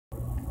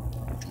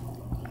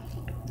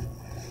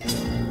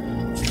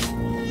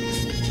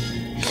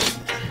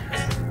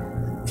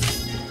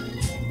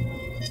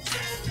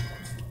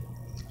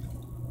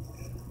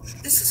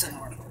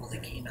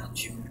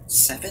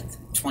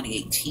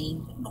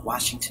2018 in the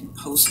Washington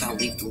Post. I'll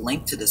leave the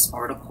link to this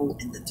article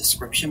in the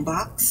description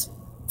box.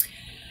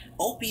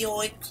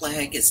 Opioid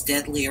plague is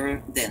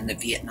deadlier than the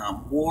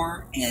Vietnam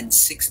War in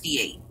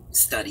 68,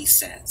 study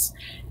says.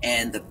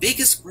 And the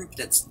biggest group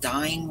that's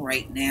dying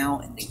right now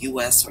in the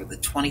U.S. are the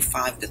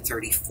 25 to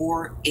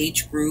 34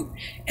 age group,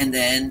 and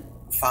then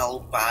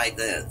followed by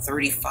the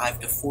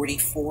 35 to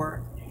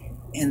 44,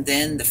 and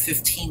then the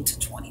 15 to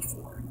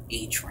 24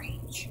 age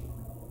range.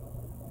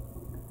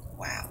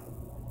 Wow.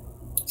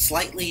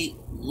 Slightly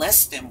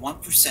less than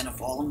 1%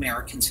 of all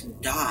Americans who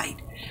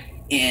died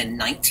in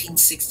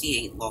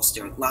 1968 lost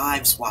their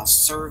lives while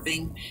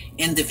serving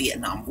in the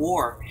Vietnam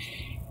War.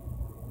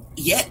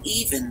 Yet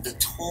even the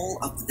toll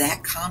of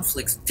that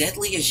conflict's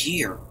deadliest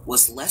year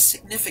was less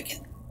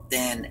significant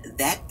than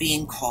that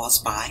being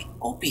caused by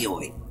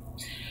opioid.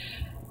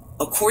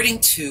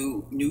 According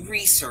to new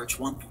research,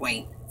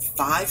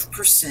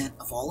 1.5%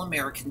 of all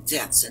American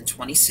deaths in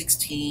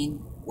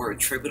 2016 were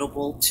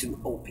attributable to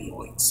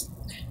opioids.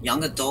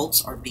 Young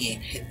adults are being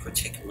hit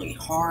particularly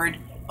hard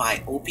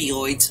by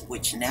opioids,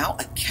 which now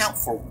account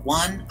for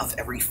 1 of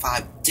every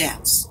 5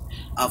 deaths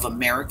of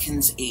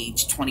Americans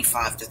aged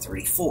 25 to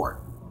 34.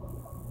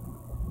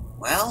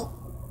 Well,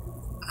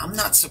 I'm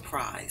not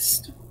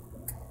surprised.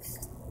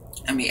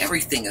 I mean,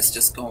 everything is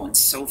just going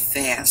so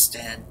fast,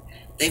 and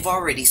they've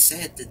already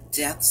said the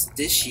deaths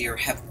this year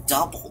have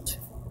doubled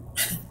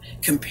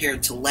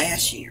compared to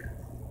last year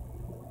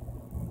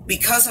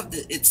because of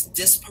its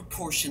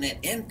disproportionate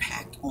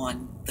impact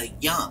on the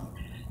young.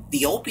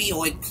 The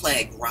opioid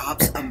plague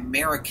robs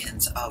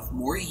Americans of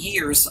more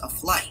years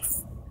of life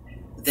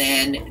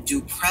than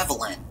do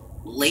prevalent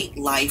late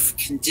life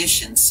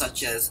conditions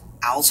such as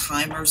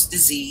Alzheimer's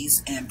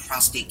disease and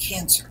prostate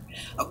cancer.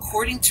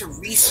 According to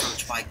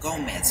research by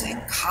Gomez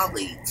and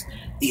colleagues,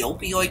 the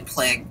opioid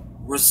plague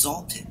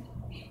resulted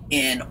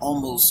in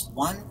almost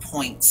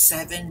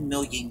 1.7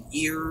 million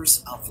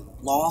years of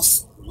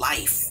lost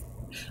life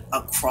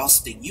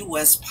across the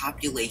U.S.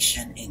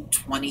 population in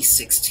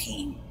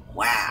 2016.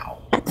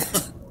 Wow.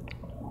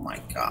 Oh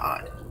my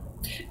God.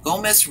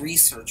 Gomez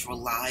research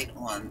relied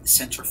on the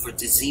Center for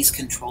Disease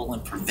Control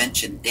and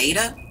Prevention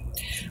data,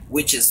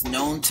 which is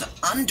known to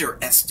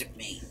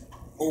underestimate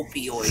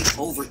opioid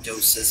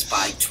overdoses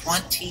by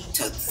 20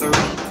 to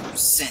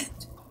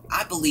 30%.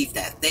 I believe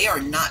that. They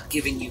are not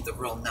giving you the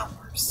real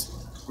numbers.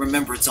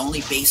 Remember, it's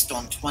only based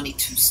on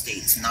 22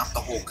 states, not the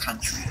whole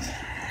country.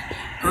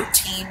 Her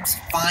team's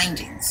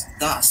findings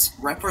thus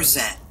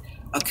represent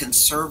a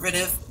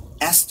conservative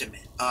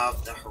estimate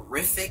of the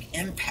horrific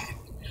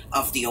impact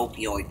of the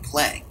opioid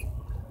plague.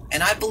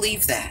 And I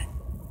believe that.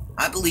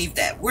 I believe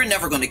that. We're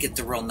never going to get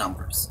the real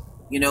numbers.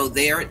 You know,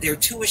 they're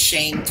too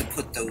ashamed to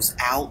put those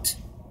out.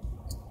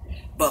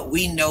 But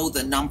we know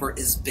the number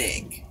is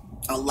big,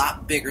 a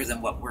lot bigger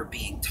than what we're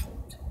being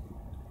told.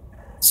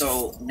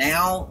 So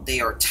now they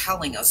are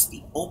telling us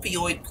the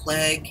opioid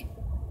plague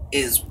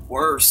is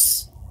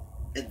worse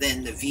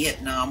than the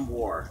Vietnam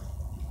War.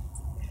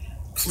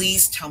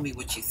 Please tell me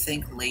what you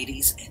think,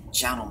 ladies and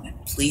gentlemen.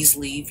 Please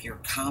leave your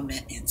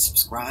comment and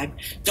subscribe.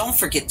 Don't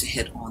forget to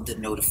hit on the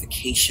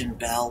notification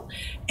bell,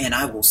 and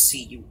I will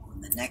see you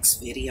on the next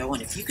video.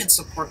 And if you can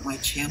support my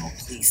channel,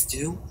 please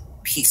do.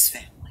 Peace,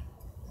 family.